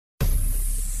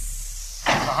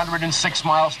106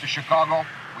 miles to Chicago.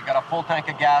 We got a full tank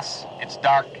of gas. It's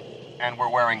dark, and we're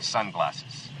wearing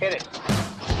sunglasses. Hit it.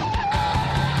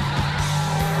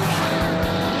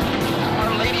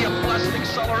 Our Lady of Blessed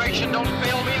Acceleration, don't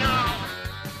fail me now.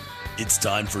 It's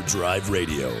time for Drive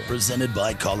Radio, presented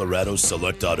by Colorado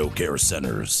Select Auto Care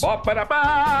Centers.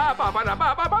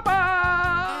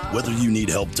 Whether you need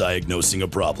help diagnosing a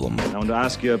problem, I want to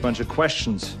ask you a bunch of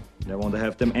questions. I want to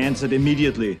have them answered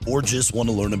immediately. or just want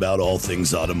to learn about all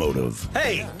things automotive,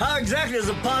 Hey, how exactly does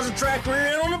a Positrack rear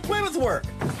end on a Plymouth work?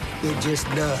 It just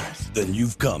does. then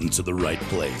you've come to the right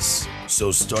place.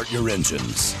 So start your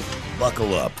engines,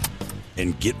 buckle up,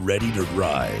 and get ready to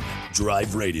ride.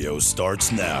 Drive Radio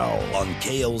starts now on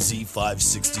KLZ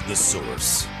 560 The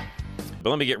Source. But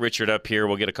let me get Richard up here.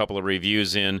 We'll get a couple of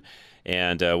reviews in,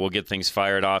 and we'll get things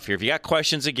fired off here. If you got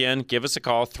questions, again, give us a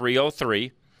call,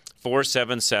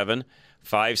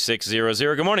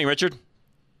 303-477-5600. Good morning, Richard.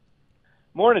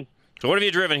 Morning. So what have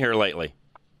you driven here lately?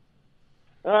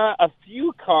 A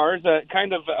few cars,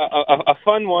 kind of a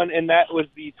fun one, and that was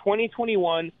the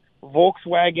 2021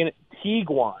 Volkswagen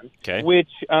Tiguan, Okay. which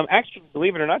actually,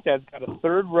 believe it or not, Dad's got a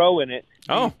third row in it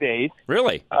these days.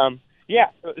 Really? Yeah,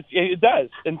 it does.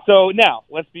 And so now,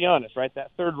 let's be honest, right?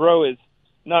 That third row is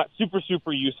not super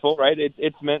useful, right?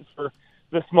 It's meant for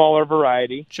the smaller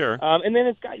variety. Sure. And then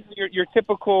it's got your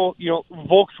typical,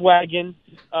 Volkswagen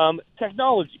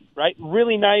technology, right?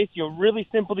 Really nice, really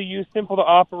simple to use, simple to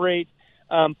operate.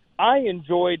 I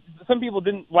enjoyed, some people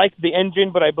didn't like the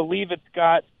engine, but I believe it's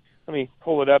got, let me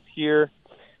pull it up here.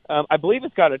 I believe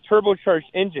it's got a turbocharged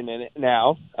engine in it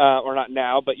now, or not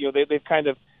now, but they've kind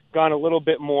of gone a little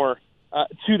bit more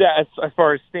to that as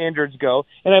far as standards go.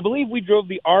 And I believe we drove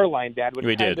the R-Line, Dad,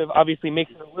 which kind of obviously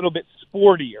makes it a little bit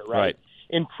sportier, right?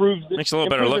 Improves it. Makes it a little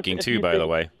better looking too, by the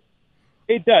way.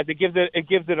 It does. It gives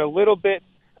it a little bit.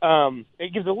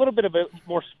 It gives a little bit of a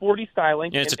more sporty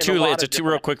styling. Yeah, it's a two.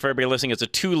 Real quick for everybody listening. It's a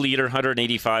 2-liter,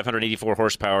 184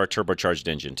 horsepower turbocharged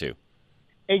engine too.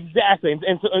 Exactly,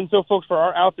 and so, folks, for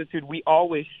our altitude, we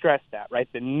always stress that, right?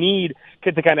 The need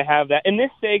to kind of have that. And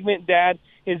this segment, Dad,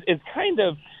 is kind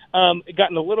of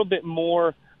gotten a little bit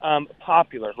more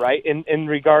popular, right? In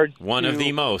regards one to of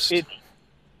the most. It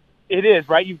is,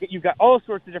 right? You've got all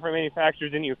sorts of different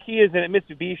manufacturers in your Kia's in it,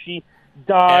 Mitsubishi,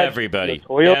 Dodge, Everybody's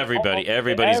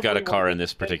Toyota, got a car in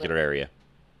this particular area.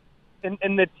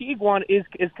 And the Tiguan is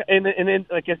and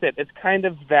like I said, it's kind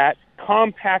of that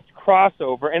compact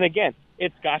crossover. And again,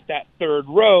 it's got that third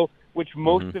row, which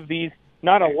most of these,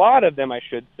 not a lot of them, I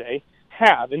should say,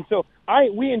 have. And so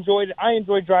we enjoyed it. I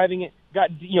enjoyed driving it. Got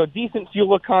decent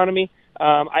fuel economy.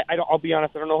 I'll be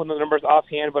honest, I don't know the numbers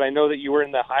offhand, but I know that you were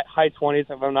in the high 20s,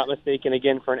 if I'm not mistaken.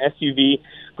 Again, for an SUV,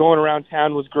 going around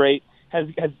town was great. Has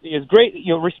great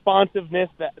responsiveness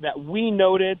that we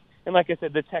noted. And like I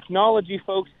said, the technology,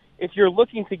 folks. If you're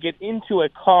looking to get into a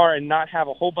car and not have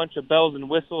a whole bunch of bells and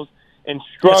whistles and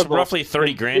struggle, It's roughly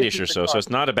 $30,000-ish or so, so it's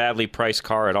not a badly priced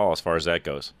car at all as far as that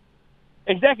goes.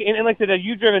 Exactly, and like I said, have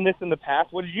you driven this in the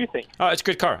past? What did you think? Oh, it's a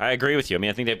good car. I agree with you. I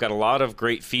mean, I think they've got a lot of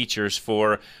great features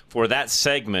for that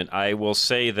segment. I will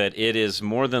say that it is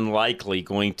more than likely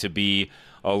going to be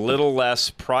a little less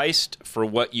priced for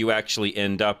what you actually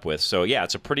end up with. So, yeah,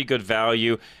 it's a pretty good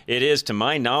value. It is, to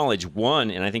my knowledge,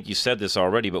 and I think you said this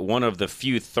already, but one of the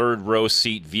few third-row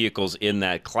seat vehicles in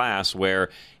that class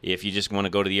where if you just want to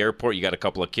go to the airport, you got a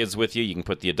couple of kids with you, you can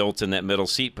put the adults in that middle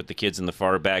seat, put the kids in the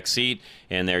far back seat,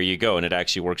 and there you go. And it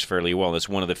actually works fairly well. It's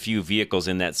one of the few vehicles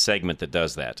in that segment that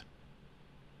does that.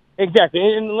 Exactly,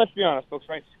 and let's be honest, folks,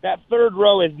 right? That third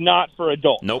row is not for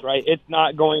adults, right? It's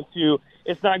not going to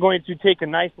take a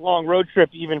nice long road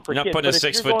trip even for You're kids. not putting a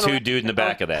 6'2" dude in the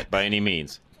back of that by any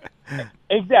means.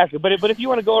 Exactly, but if you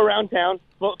want to go around town,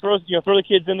 throw the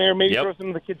kids in there, maybe throw some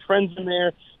of the kids' friends in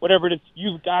there, whatever it is,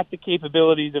 you've got the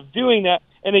capabilities of doing that.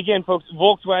 And again, folks,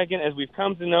 Volkswagen, as we've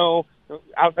come to know,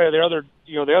 outside of their other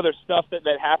stuff that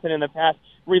happened in the past,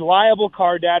 reliable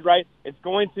car, Dad, right? It's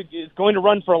going to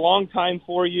run for a long time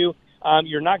for you.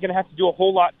 You're not going to have to do a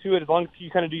whole lot to it as long as you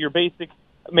kind of do your basic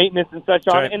maintenance and such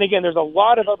on it. And again, there's a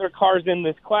lot of other cars in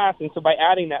this class, and so by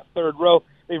adding that third row,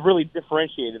 they've really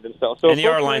differentiated themselves. So and the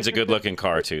R-Line's a good-looking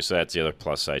car, too, so that's the other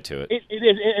plus side to it. It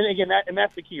is, and again,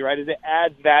 that's the key, right, is it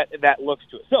adds that looks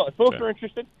to it. So if folks are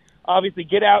interested, obviously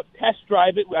get out, test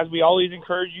drive it, as we always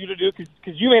encourage you to do,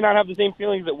 because you may not have the same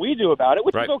feelings that we do about it,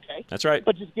 which is okay. That's right.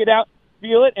 But just get out,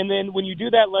 feel it, and then when you do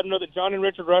that, let them know that John and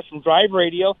Richard Rush from Drive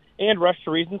Radio and Rush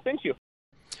to Reason sent you.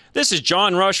 This is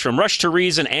John Rush from Rush to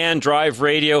Reason and Drive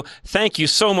Radio. Thank you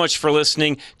so much for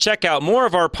listening. Check out more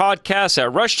of our podcasts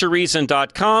at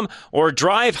rushtoreason.com or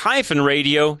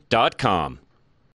drive-radio.com.